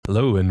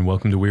Hello and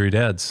welcome to Weary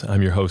Dads.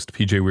 I'm your host,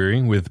 PJ Weary,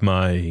 with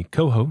my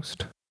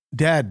co-host,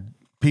 Dad,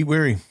 Pete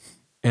Weary.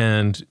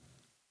 And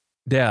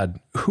Dad,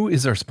 who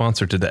is our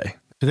sponsor today?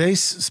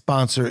 Today's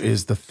sponsor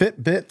is the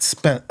Fitbit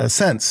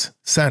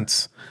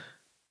Sense.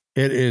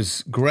 It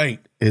is great.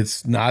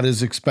 It's not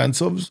as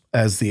expensive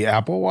as the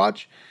Apple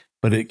Watch,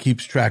 but it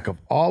keeps track of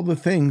all the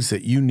things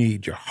that you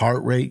need, your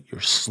heart rate,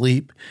 your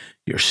sleep,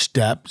 your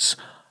steps,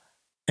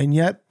 and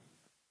yet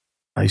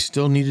I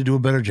still need to do a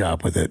better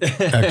job with it.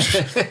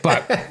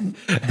 But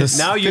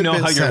now you know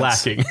how you're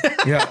lacking.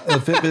 Yeah, the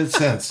Fitbit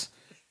Sense.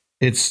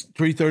 It's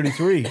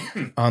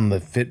 $333 on the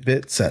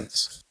Fitbit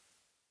Sense.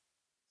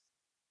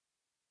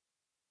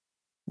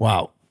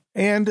 Wow.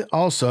 And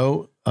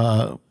also,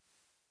 Hall's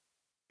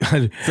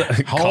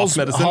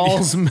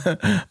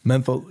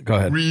menthol. Go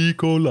ahead.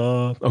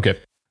 Ricola. Okay.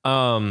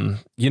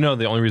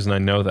 The only reason I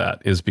know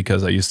that is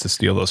because I used to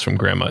steal those from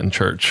Grandma in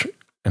church.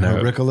 And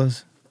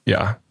Ricolas?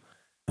 Yeah.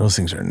 Those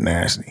things are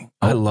nasty.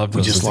 I love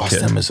those. We just lost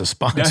them as a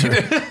sponsor.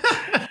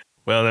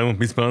 Well, they won't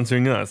be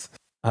sponsoring us.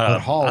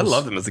 Halls, I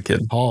loved them as a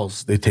kid.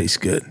 Halls, they taste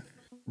good.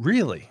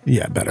 Really?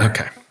 Yeah, better.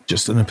 Okay.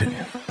 Just an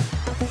opinion.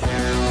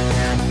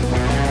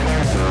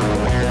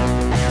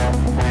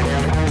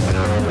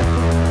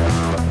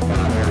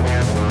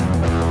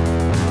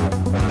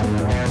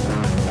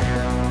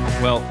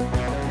 Well,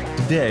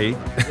 today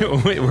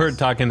we're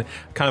talking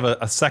kind of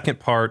a second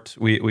part.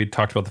 We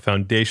talked about the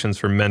foundations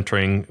for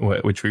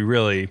mentoring, which we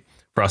really,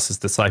 for us, is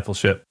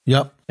discipleship.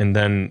 Yep. And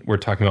then we're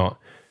talking about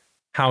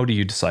how do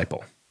you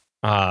disciple?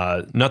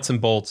 Nuts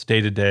and bolts,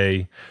 day to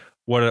day.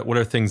 What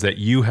are things that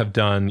you have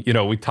done? You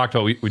know, we talked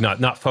about we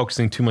not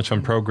focusing too much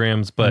on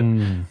programs, but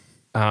and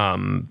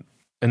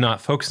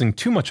not focusing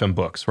too much on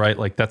books, right?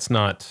 Like that's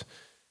not.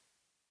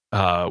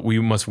 We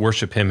must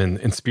worship him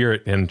in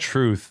spirit and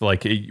truth.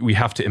 Like we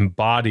have to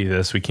embody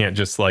this. We can't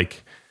just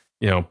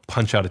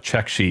punch out a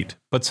check sheet.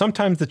 But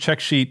sometimes the check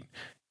sheet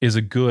is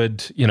a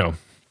good,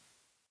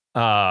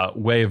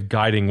 way of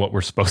guiding what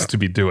we're supposed to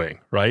be doing,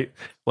 right?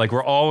 Like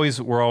we're always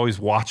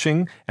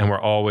watching and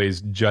we're always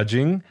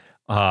judging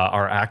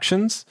our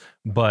actions,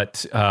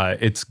 but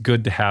it's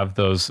good to have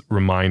those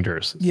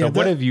reminders. Yeah, so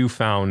what have you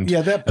found?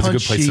 Yeah, that as a punch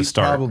good place sheet to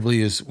start?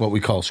 probably is what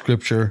we call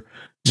scripture.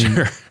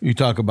 Sure. You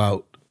talk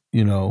about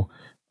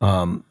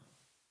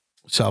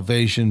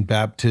salvation,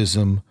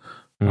 baptism,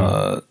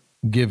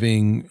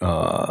 giving,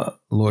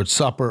 Lord's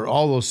Supper,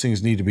 all those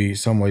things need to be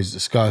some ways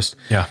discussed.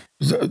 Yeah.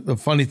 The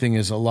funny thing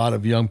is a lot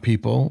of young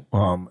people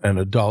and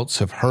adults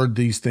have heard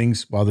these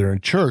things while they're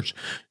in church.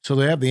 So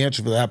they have the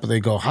answer for that, but they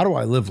go, how do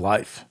I live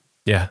life?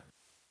 Yeah.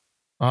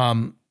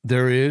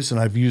 There is,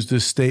 and I've used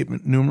this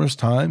statement numerous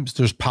times,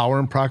 there's power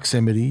in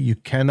proximity. You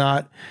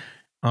cannot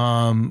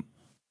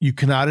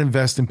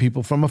invest in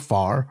people from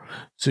afar.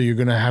 So you're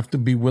going to have to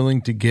be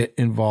willing to get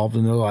involved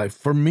in their life.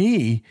 For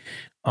me,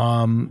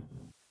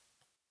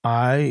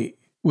 I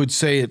would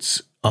say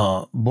it's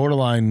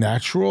borderline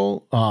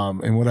natural.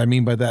 And what I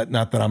mean by that,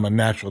 not that I'm a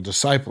natural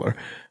discipler,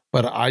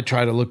 but I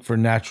try to look for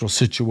natural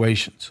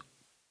situations,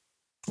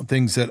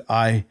 things that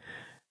I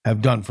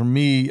have done. For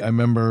me, I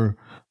remember,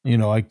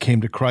 I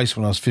came to Christ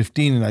when I was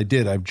 15 and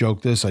I've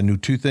joked this. I knew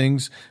two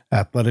things,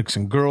 athletics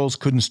and girls,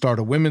 couldn't start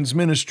a women's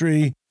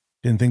ministry.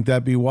 Didn't think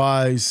that'd be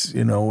wise,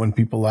 when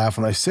people laugh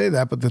when I say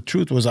that. But the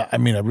truth was, I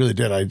really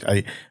did.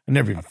 I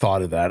never even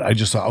thought of that. I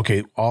just thought,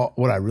 okay,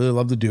 what I really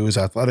love to do is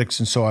athletics.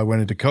 And so I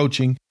went into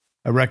coaching.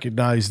 I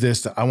recognized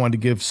this, that I wanted to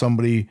give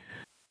somebody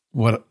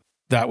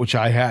that which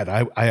I had.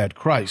 I had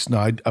Christ.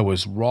 Now I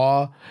was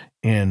raw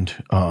and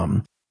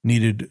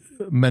needed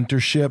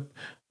mentorship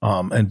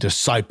and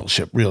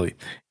discipleship, really.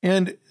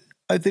 And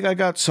I think I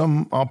got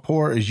some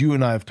pour, as you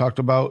and I have talked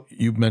about.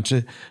 You've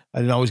mentioned I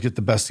didn't always get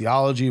the best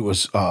theology. It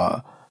was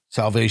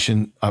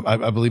salvation.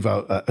 I believe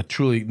I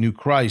truly knew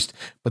Christ,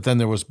 but then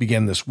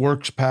began this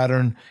works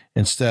pattern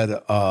instead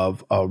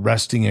of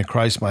resting in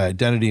Christ, my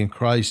identity in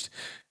Christ.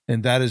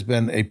 And that has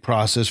been a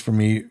process for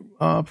me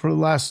for the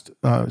last,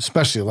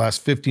 especially the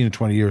last 15 to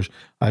 20 years.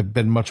 I've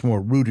been much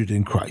more rooted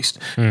in Christ,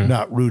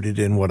 not rooted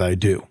in what I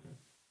do.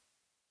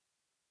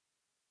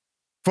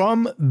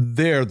 From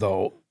there,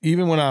 though,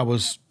 even when I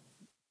was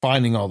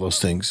finding all those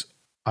things,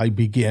 I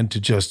began to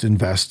just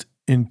invest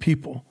in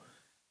people.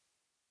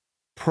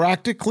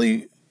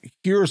 Practically,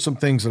 here are some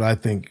things that I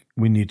think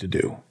we need to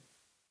do.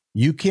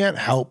 You can't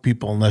help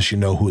people unless you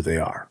know who they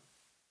are.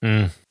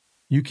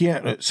 You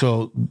can't.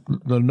 So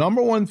the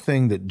number one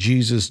thing that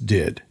Jesus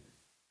did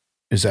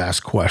is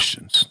ask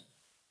questions.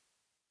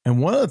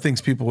 And one of the things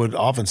people would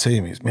often say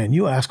to me is, man,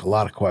 you ask a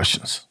lot of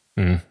questions.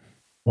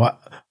 Well,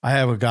 I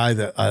have a guy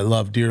that I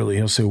love dearly.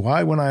 He'll say,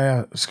 why, when I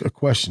ask a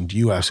question, do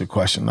you ask a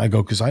question? And I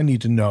go, because I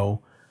need to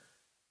know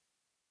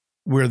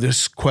where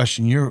this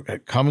question you're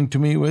coming to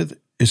me with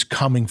is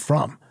coming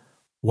from.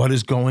 What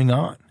is going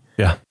on?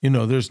 Yeah.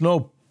 There's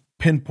no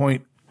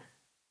pinpoint.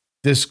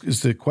 This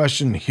is the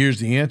question. Here's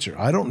the answer.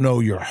 I don't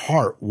know your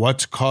heart.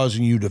 What's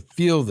causing you to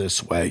feel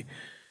this way?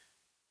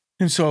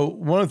 And so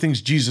one of the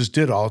things Jesus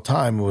did all the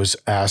time was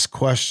ask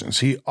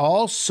questions. He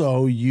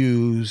also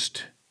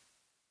used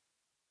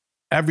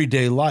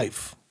everyday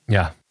life.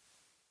 Yeah.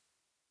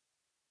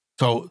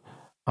 So,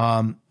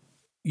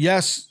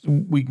 yes,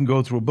 we can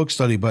go through a book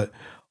study, but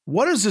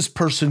what is this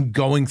person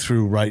going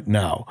through right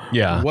now?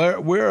 Yeah.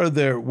 Where are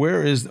their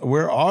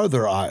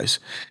eyes?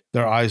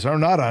 Their eyes are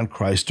not on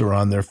Christ or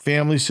on their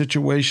family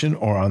situation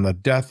or on the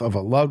death of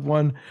a loved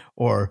one,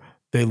 or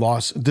they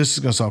lost, this is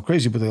going to sound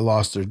crazy, but they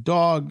lost their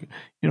dog,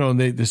 and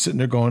they're sitting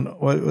there going,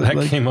 what?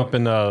 That came up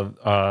in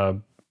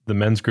the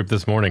men's group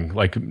this morning.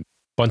 Like a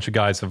bunch of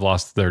guys have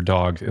lost their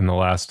dog in the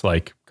last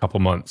couple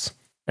months.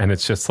 And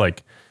it's just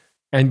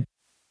and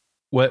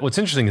what's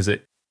interesting is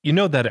that,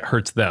 that it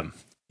hurts them,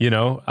 we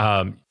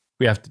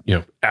have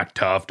to, act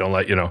tough. Don't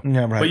let, Yeah,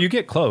 right. But you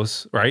get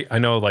close, right? I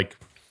know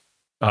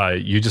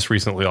you just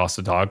recently lost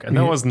a dog, and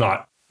that was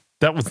not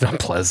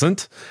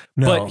pleasant.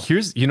 No. But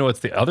here's, what's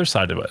the other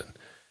side of it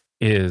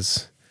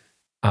is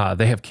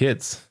they have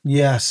kids.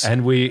 Yes.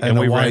 And we ran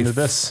into wife.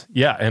 this.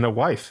 Yeah. And a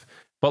wife.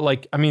 But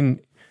so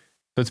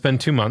it's been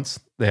 2 months.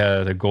 They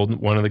had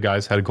one of the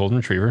guys had a golden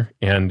retriever,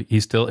 and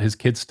his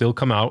kids still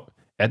come out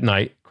at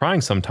night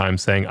crying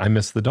sometimes saying, I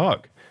miss the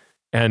dog.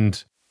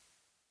 And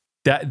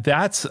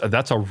that's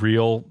a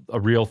real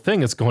thing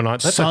that's going on.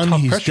 That's Son, a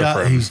tough pressure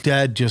for him. He's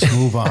dead. Just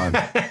move on.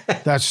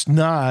 That's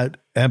not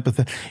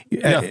empathy.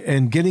 Yeah.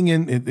 And getting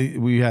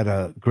in, we had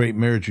a great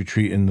marriage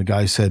retreat, and the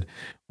guy said,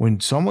 when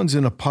someone's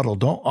in a puddle,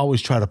 don't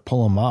always try to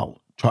pull them out.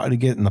 Try to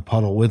get in the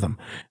puddle with them.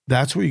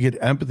 That's where you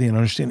get empathy and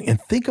understanding. And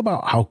think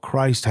about how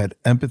Christ had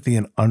empathy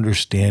and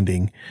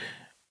understanding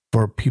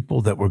for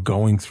people that were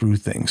going through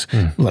things,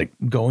 like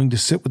going to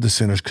sit with the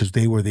sinners because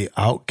they were the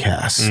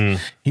outcasts.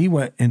 He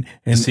went and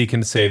seek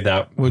and save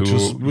that which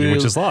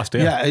is lost.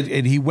 Yeah.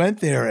 And he went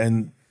there,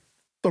 and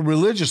the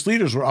religious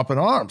leaders were up in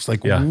arms.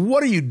 Like,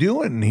 what are you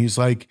doing? And he's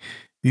like,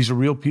 these are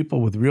real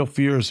people with real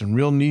fears and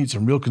real needs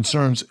and real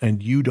concerns,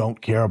 and you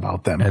don't care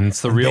about them. And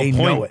it's the real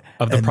point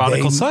of the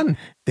prodigal son.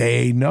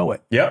 They know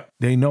it. Yep.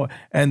 They know it.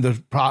 And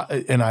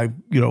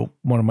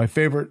one of my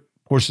favorite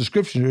portions of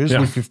scripture is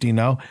Luke 15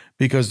 now,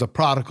 because the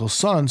prodigal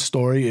son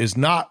story is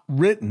not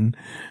written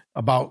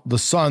about the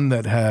son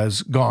that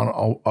has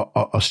gone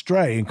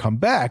astray and come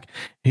back.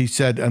 He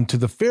said, and to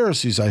the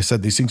Pharisees, I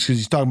said these things because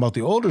he's talking about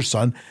the older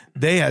son.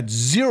 They had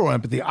zero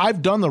empathy.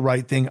 I've done the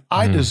right thing.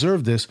 I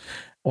deserve this.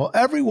 Well,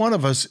 every one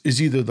of us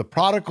is either the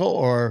prodigal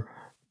or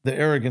the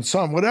arrogant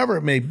son, whatever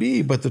it may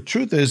be. But the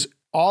truth is,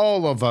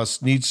 all of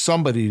us need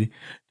somebody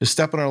to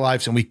step in our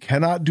lives, and we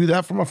cannot do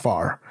that from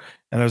afar.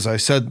 And as I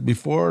said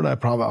before, and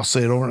I'll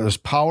say it over, there's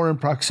power in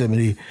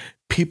proximity,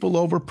 people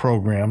over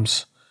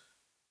programs.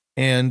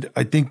 And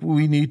I think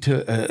we need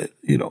to,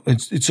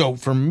 so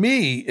for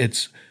me,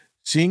 it's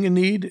seeing a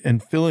need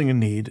and filling a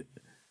need.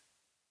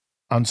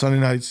 On Sunday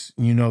nights,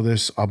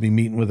 this, I'll be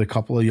meeting with a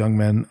couple of young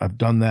men. I've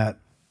done that.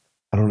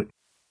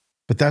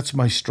 But that's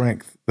my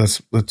strength.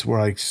 That's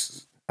where I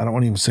don't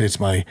want to even say it's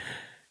my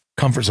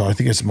comfort zone. I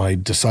think it's my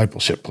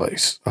discipleship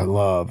place. I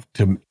love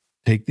to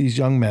take these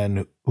young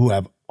men who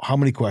have how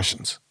many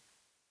questions?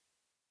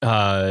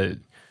 Depends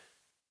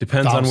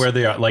thousands. on where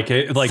they are.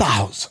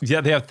 Thousands. Yeah,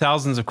 they have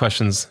thousands of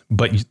questions,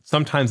 but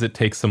sometimes it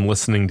takes some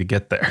listening to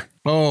get there.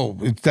 Oh,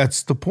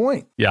 that's the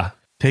point. Yeah.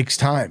 Takes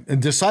time.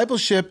 And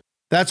discipleship,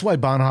 that's why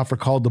Bonhoeffer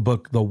called the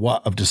book The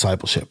What of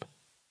Discipleship.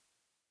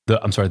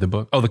 The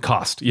book? Oh, the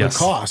cost. Yes. The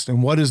cost.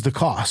 And what is the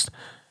cost?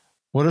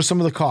 What are some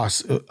of the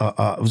costs?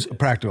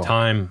 Practical.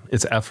 Time,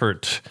 it's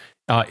effort,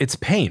 it's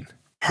pain.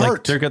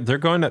 Hurt. They're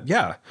going to,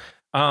 yeah.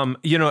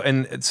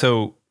 And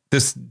so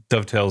this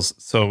dovetails.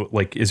 So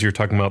as you're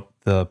talking about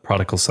the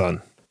prodigal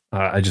son,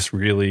 I just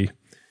really,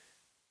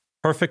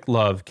 perfect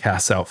love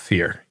casts out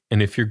fear.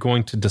 And if you're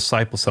going to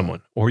disciple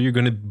someone or you're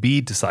going to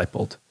be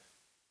discipled,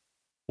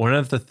 one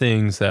of the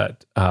things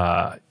that,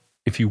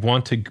 if you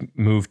want to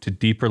move to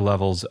deeper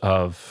levels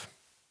of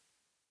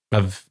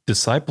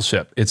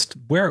discipleship, it's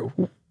where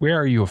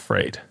are you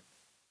afraid?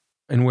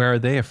 And where are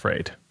they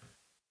afraid?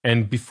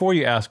 And before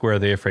you ask where are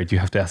they afraid, you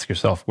have to ask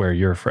yourself where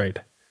you're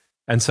afraid.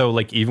 And so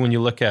even when you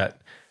look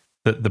at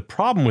the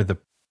problem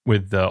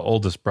with the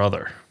oldest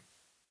brother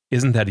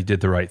isn't that he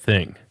did the right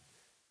thing.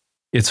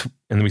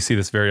 And we see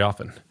this very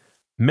often.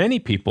 Many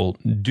people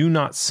do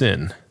not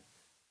sin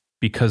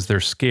because they're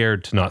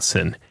scared to not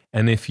sin.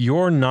 And if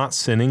you're not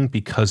sinning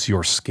because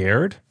you're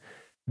scared,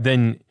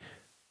 then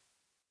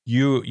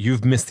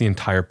you've missed the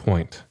entire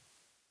point.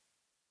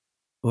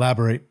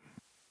 Elaborate.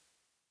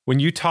 When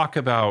you talk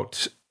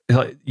about,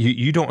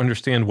 you don't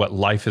understand what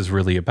life is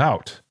really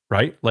about,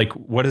 right?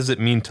 What does it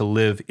mean to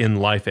live in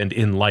life and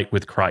in light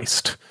with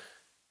Christ?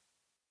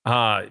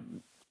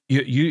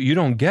 You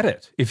don't get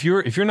it. If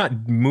you're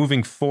not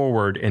moving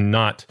forward and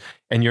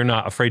you're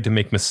not afraid to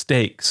make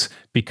mistakes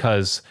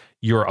because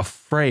you're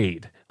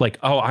afraid,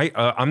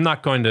 I'm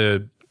not going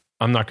to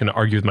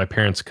argue with my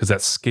parents because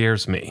that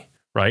scares me,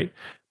 right?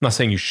 I'm not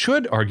saying you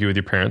should argue with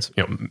your parents.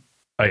 There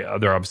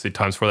are obviously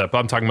times for that, but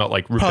I'm talking about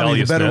rebelliousness.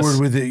 Probably the better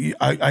word with it.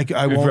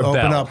 I won't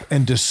open up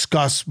and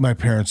discuss my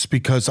parents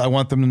because I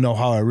want them to know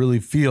how I really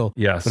feel.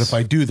 Yes. But if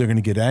I do, they're going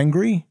to get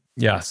angry.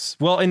 Yes.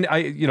 Well, and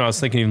I was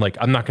thinking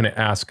I'm not going to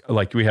ask,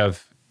 we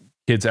have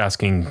kids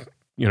asking,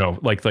 you know,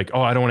 like,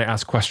 oh, I don't want to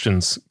ask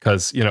questions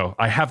because, you know,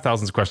 I have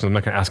thousands of questions. I'm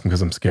not going to ask them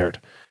because I'm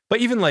scared. But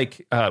even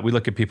like, we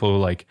look at people who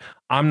like,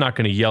 I'm not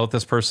going to yell at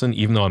this person,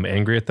 even though I'm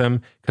angry at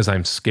them because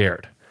I'm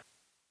scared.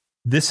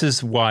 This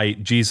is why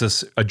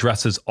Jesus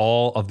addresses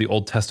all of the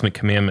Old Testament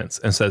commandments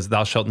and says,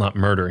 thou shalt not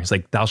murder. He's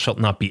like, thou shalt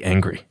not be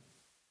angry.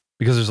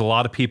 Because there's a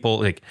lot of people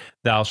like,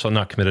 thou shalt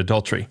not commit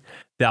adultery.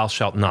 Thou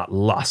shalt not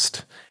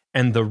lust.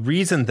 And the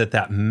reason that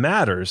that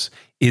matters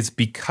is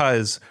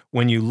because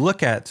when you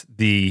look at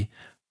the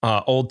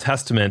Old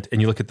Testament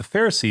and you look at the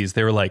Pharisees,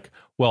 they were like,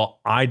 well,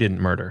 I didn't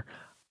murder.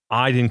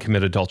 I didn't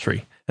commit adultery.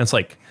 And it's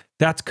like,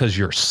 that's because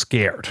you're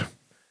scared.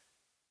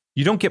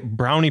 You don't get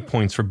brownie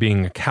points for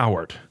being a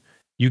coward.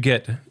 You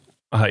get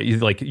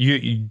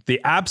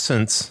the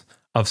absence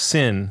of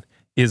sin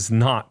is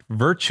not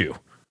virtue,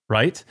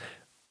 right?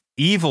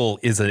 Evil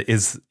is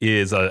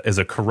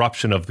a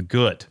corruption of the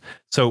good.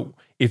 So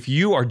if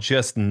you are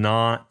just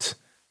not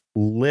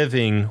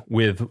living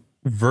with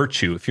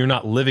virtue, if you're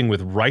not living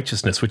with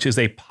righteousness, which is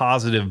a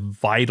positive,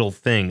 vital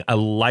thing, a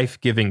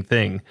life-giving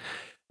thing,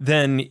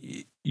 then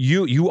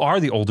you are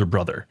the older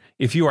brother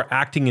if you are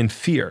acting in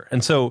fear.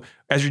 And so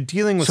as you're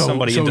dealing with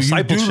somebody in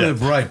discipleship, you do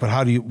live right, but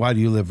why do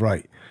you live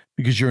right?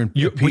 Because you're in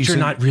peace, but you're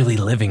not really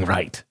living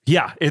right.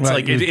 Yeah, it's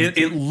right. Like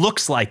it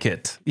looks like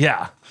it.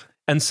 Yeah.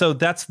 And so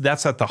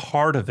that's at the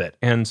heart of it.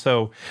 And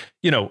so,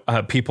 you know,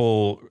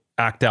 people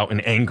act out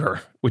in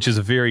anger, which is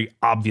a very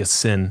obvious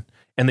sin,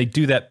 and they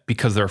do that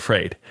because they're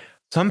afraid.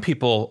 Some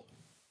people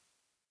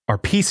are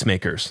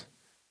peacemakers,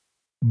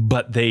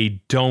 but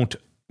they don't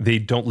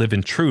live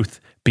in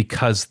truth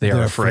because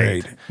they're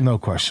afraid. No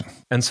question.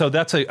 And so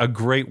that's a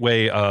great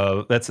way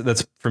of,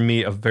 that's for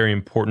me a very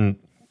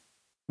important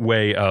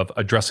way of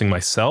addressing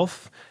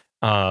myself,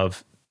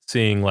 of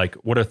seeing like,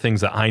 what are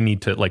things that I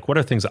need to, like, what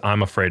are things that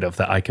I'm afraid of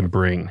that I can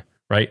bring,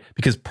 right?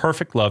 Because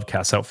perfect love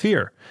casts out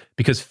fear,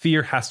 because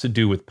fear has to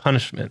do with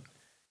punishment.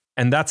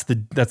 And that's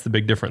the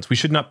big difference. We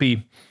should not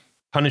be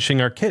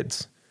punishing our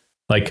kids.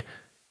 Like,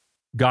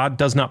 God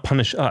does not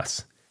punish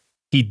us.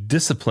 He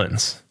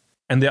disciplines.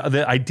 And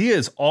the idea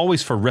is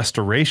always for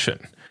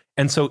restoration.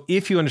 And so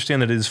if you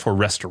understand that it is for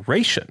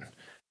restoration,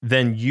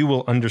 then you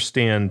will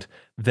understand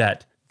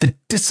that the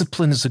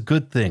discipline is a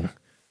good thing.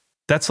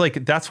 That's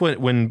what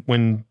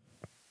when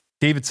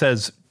David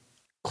says,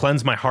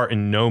 cleanse my heart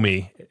and know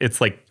me,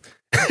 it's like,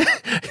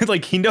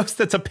 like he knows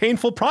that's a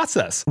painful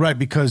process. Right,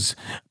 because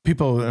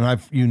people, and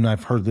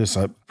I've heard this,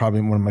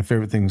 probably one of my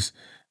favorite things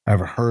I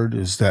ever heard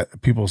is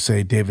that people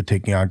say David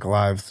taking on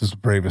Goliath is the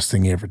bravest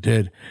thing he ever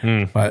did.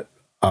 But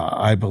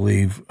I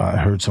believe I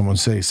heard someone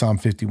say Psalm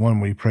 51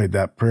 when he prayed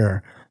that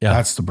prayer. Yeah.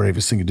 That's the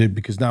bravest thing he did,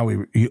 because now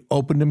he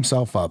opened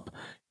himself up.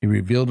 He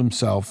revealed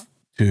himself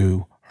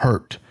to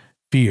hurt,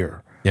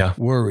 fear,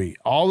 worry,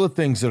 all the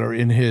things that are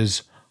in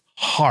his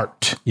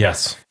heart.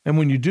 Yes. And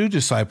when you do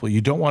disciple, you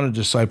don't want to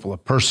disciple a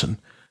person.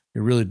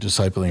 You're really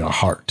discipling a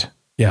heart.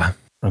 Yeah.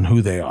 And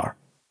who they are.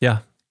 Yeah.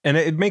 And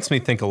it makes me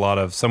think a lot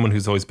of someone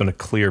who's always been a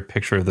clear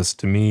picture of this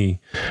to me,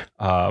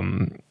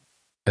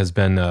 has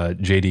been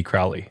J.D.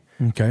 Crowley.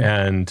 Okay.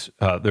 And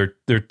there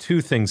are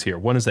two things here.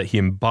 One is that he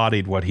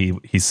embodied what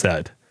he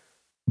said.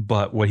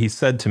 But what he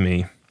said to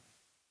me,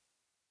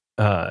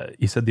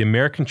 he said, the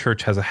American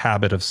church has a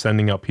habit of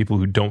sending out people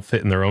who don't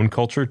fit in their own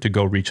culture to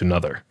go reach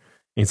another.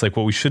 And it's like,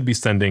 what we should be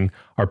sending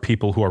are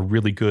people who are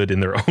really good in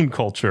their own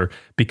culture,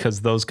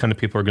 because those kind of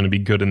people are going to be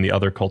good in the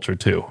other culture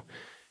too.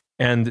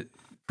 And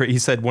he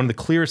said, one of the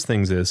clearest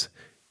things is,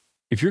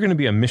 if you're going to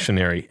be a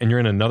missionary and you're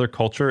in another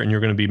culture and you're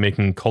going to be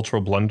making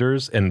cultural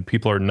blunders and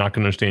people are not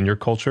going to understand your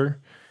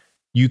culture,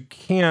 you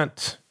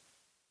can't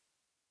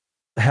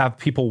have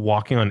people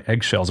walking on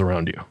eggshells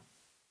around you.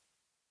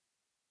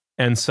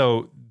 And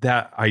so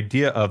that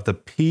idea of the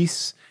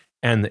peace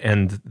and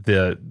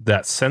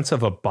that sense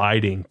of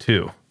abiding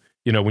too,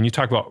 you know, when you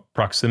talk about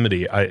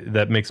proximity,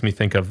 that makes me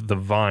think of the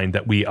vine,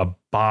 that we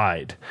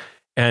abide.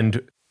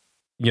 And,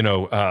 you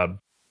know,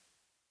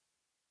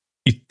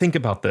 you think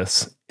about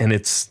this, and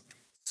it's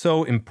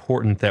so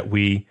important that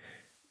we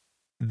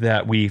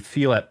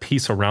feel at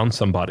peace around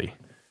somebody.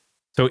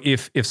 So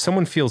if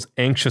someone feels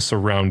anxious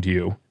around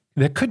you,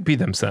 that could be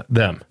them,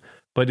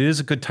 but it is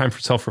a good time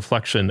for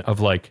self-reflection of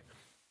like,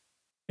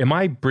 am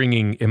I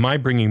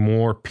bringing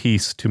more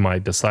peace to my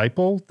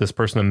disciple, this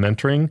person I'm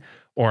mentoring,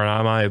 or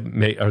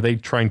are they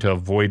trying to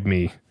avoid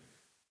me?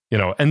 You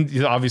know,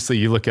 and obviously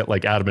you look at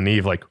like Adam and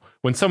Eve, like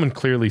when someone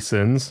clearly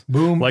sins,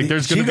 boom, like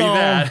there's going to be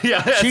that.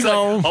 Yeah. It's like,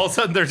 all of a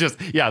sudden they're just,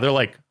 they're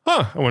like,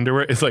 I wonder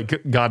where. It's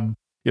like God,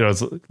 you know,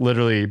 is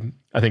literally,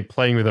 I think,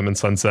 playing with them in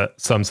some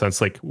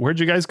sense, like, where'd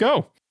you guys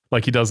go?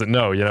 Like he doesn't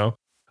know, you know?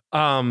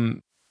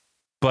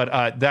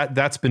 But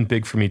that's been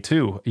big for me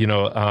too. You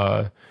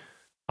know,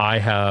 I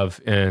have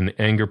an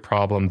anger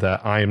problem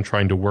that I am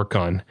trying to work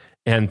on,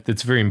 and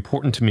it's very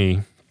important to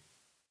me.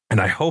 And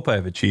I hope I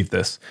have achieved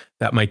this,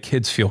 that my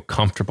kids feel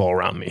comfortable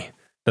around me,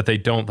 that they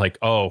don't like,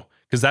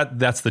 because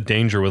that's the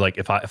danger with like,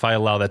 if I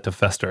allow that to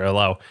fester,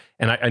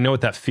 and I know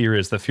what that fear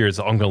is. The fear is,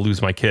 I'm going to lose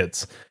my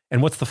kids.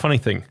 And what's the funny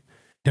thing?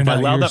 If I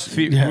allow that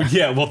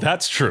fear, well,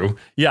 that's true.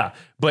 Yeah.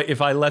 But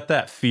if I let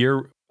that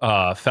fear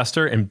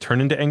fester and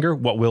turn into anger,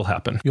 what will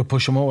happen? You'll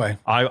push them away.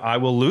 I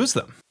will lose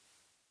them.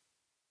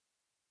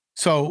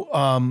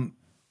 So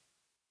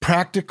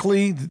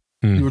practically,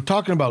 you were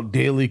talking about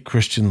daily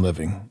Christian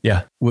living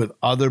with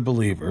other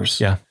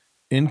believers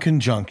in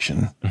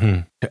conjunction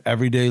to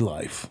everyday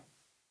life,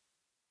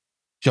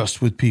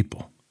 just with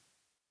people,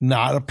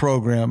 not a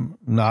program,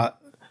 not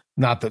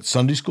that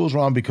Sunday school is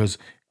wrong, because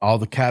all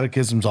the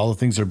catechisms, all the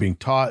things that are being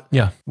taught,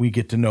 we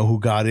get to know who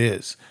God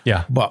is.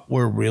 But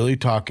we're really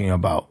talking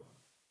about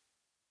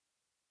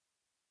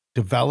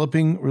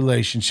developing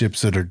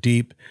relationships that are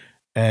deep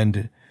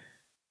and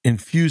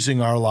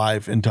infusing our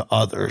life into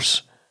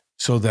others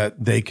so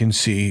that they can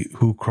see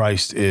who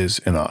Christ is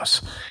in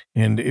us.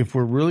 And if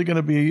we're really going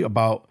to be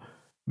about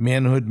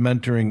manhood,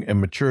 mentoring, and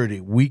maturity,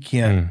 we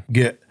can't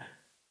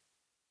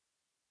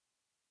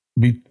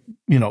be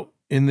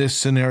in this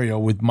scenario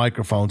with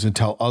microphones and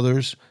tell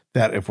others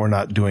that if we're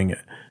not doing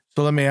it.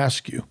 So let me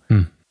ask you,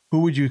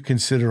 who would you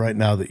consider right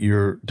now that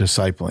you're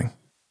discipling?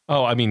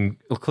 Oh, I mean,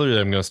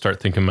 clearly I'm going to start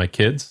thinking my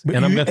kids,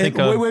 and I'm going to think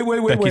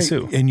of Becky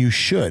Sue. And you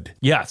should.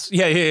 Yes.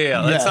 Yeah.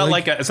 It's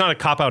not it's not a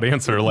cop-out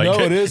answer. Like, no,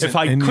 it isn't. If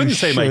I couldn't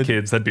say my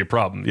kids, that'd be a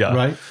problem. Yeah.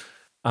 Right.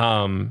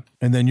 And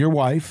then your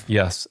wife.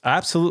 Yes,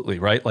 absolutely.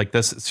 Right. Like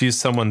this, she's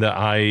someone that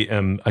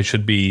I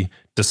should be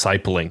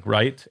discipling.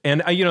 Right.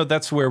 And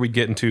that's where we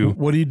get into,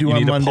 what do you do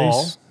on Mondays?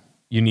 Paul,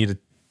 you need a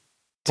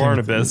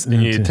Barnabas, and you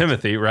need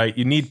Timothy, right?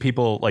 You need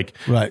people like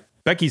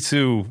Becky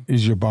Sue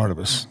is your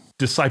Barnabas.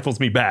 Disciples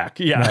me back.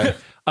 Yeah.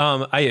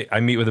 Right. I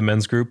meet with a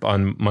men's group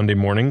on Monday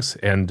mornings,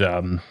 and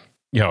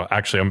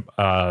actually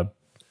I'm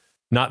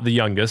not the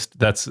youngest.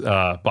 That's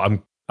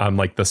but I'm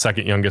like the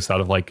second youngest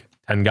out of like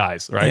 10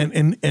 guys, right?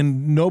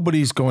 And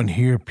nobody's going,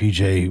 here,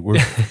 PJ, we're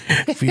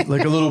feed,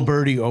 like a little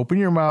birdie, open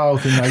your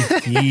mouth and I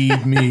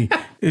feed me.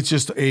 It's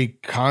just a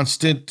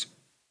constant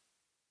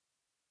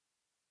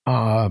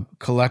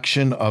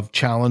collection of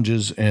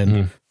challenges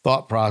and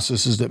thought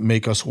processes that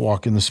make us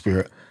walk in the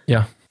Spirit.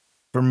 Yeah.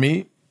 For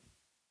me,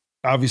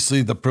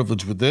 obviously the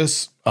privilege with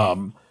this,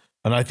 and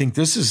I think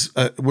this is,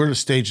 we're at a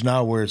stage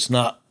now where it's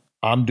not,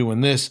 I'm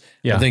doing this.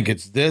 I think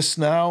it's this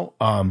now.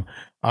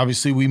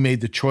 Obviously we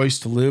made the choice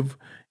to live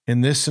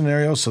in this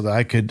scenario so that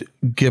I could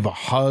give a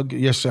hug.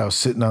 Yesterday I was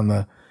sitting on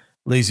the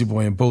lazy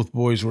boy and both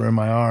boys were in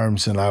my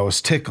arms and I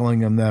was tickling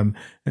them.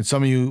 And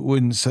some of you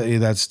wouldn't say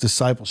that's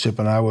discipleship.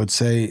 And I would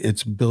say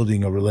it's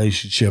building a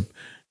relationship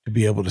to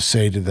be able to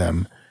say to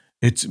them,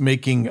 it's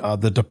making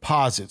the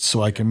deposits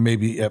so I can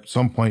maybe at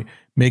some point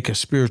make a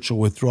spiritual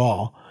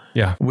withdrawal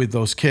with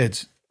those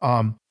kids.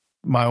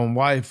 My own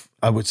wife,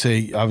 I would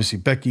say, obviously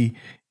Becky.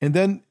 And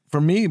then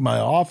for me, my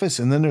office,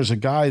 and then there's a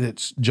guy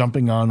that's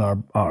jumping on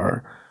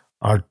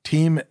our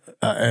team.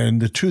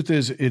 And the truth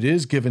is, it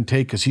is give and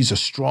take because he's a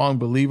strong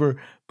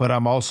believer, but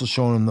I'm also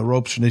showing him the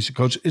ropes for Nation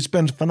Coach. It's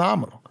been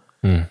phenomenal.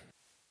 And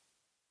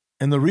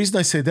the reason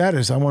I say that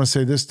is I want to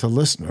say this to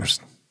listeners.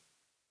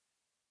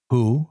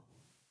 Who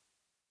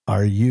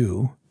are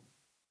you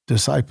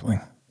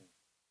discipling?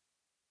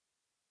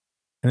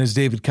 And as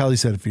David Kelly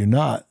said, if you're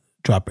not,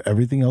 drop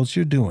everything else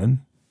you're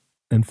doing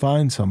and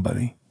find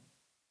somebody.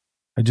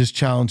 I just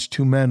challenged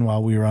two men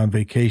while we were on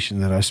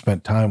vacation that I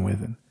spent time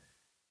with, and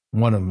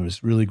one of them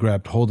has really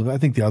grabbed hold of it. I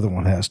think the other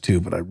one has too,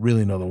 but I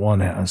really know the one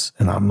has.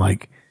 And I'm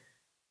like,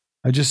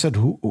 I just said,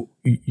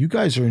 you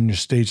guys are in your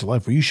stage of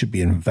life where you should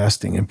be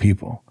investing in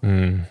people.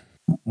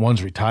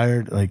 One's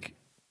retired, like,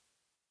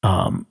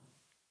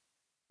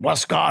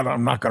 bless God,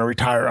 I'm not going to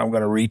retire. I'm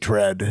going to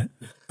retread.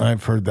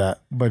 I've heard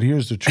that, but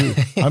here's the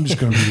truth. I'm just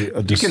going to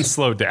be you can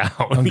slow down.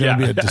 I'm going to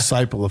be a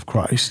disciple of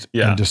Christ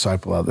and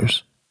disciple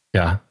others.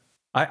 Yeah.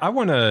 I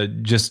want to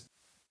just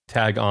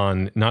tag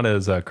on, not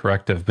as a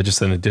corrective, but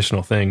just an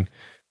additional thing.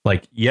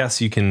 Like,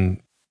 yes, you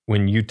can,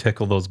 when you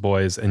tickle those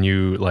boys and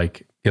you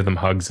like give them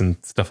hugs and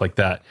stuff like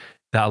that,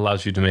 that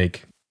allows you to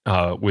make,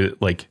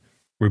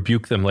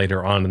 rebuke them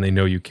later on and they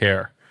know you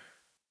care.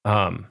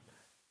 But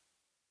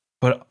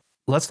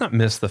let's not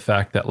miss the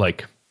fact that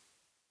like,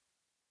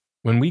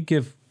 when we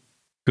give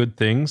good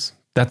things,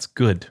 that's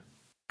good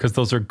because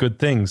those are good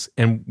things.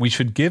 And we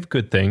should give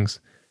good things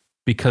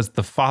because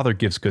the Father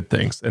gives good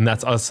things. And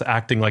that's us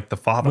acting like the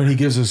Father. When he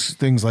gives us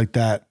things like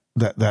that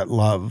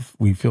love,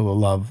 we feel the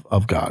love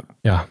of God.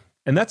 Yeah.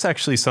 And that's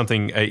actually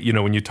something,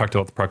 when you talked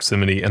about the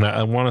proximity, and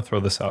I want to throw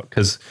this out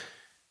because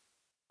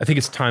I think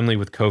it's timely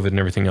with COVID and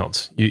everything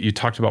else. You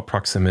talked about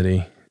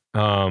proximity.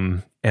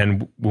 And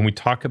when we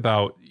talk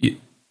about,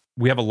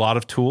 we have a lot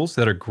of tools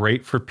that are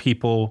great for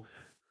people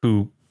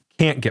who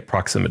can't get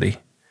proximity,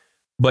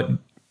 but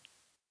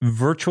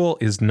virtual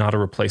is not a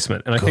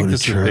replacement. And I think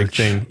this is a big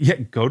thing. Yeah,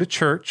 go to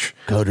church.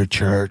 Go to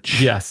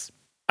church. Yes.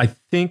 I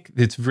think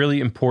it's really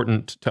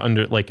important to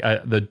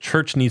the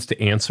church needs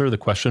to answer the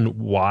question,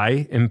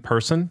 why in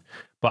person?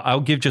 But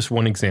I'll give just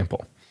one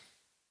example.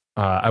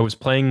 I was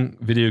playing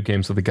video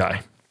games with a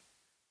guy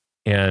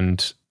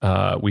and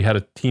we had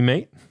a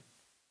teammate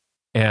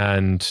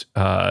and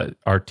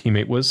our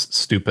teammate was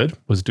stupid,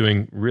 was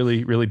doing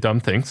really, really dumb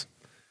things.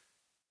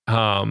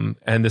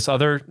 And this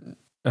other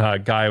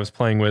guy I was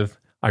playing with,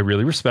 I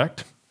really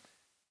respect.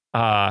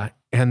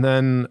 And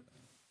then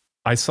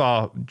I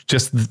saw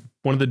just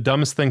one of the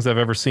dumbest things I've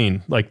ever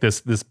seen. Like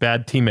this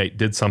bad teammate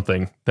did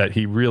something that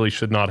he really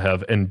should not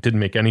have and didn't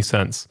make any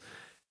sense.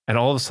 And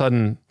all of a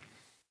sudden,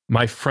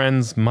 my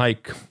friend's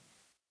mic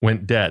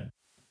went dead.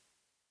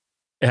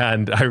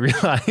 And I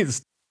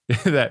realized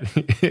that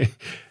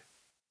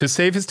to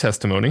save his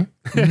testimony,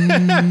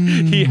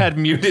 he had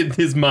muted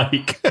his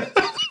mic.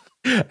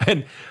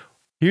 And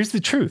here's the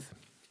truth.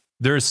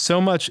 There is so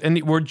much,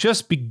 and we're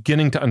just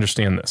beginning to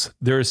understand this.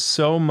 There is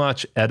so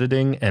much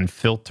editing and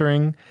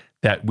filtering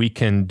that we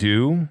can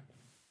do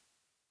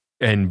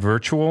in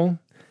virtual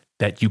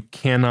that you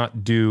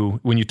cannot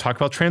do when you talk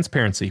about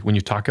transparency, when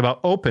you talk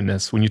about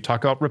openness, when you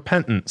talk about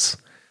repentance.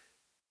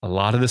 A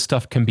lot of this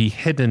stuff can be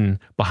hidden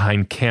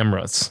behind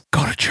cameras.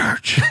 Go to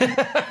church.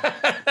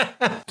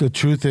 The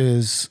truth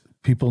is,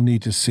 people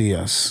need to see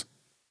us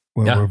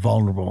when we're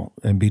vulnerable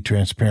and be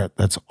transparent.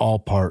 That's all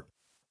part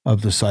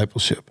of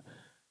discipleship.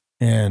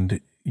 And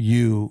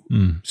you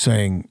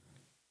saying,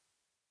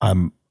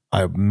 I'm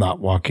not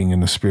walking in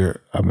the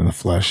Spirit, I'm in the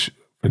flesh,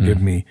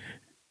 forgive me,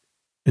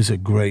 is a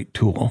great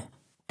tool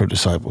for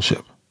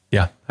discipleship.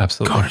 Yeah,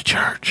 absolutely. Go to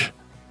church.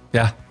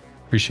 Yeah,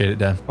 appreciate it,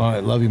 Dan. All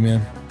right, love you,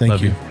 man.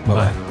 Thank you.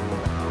 Bye-bye.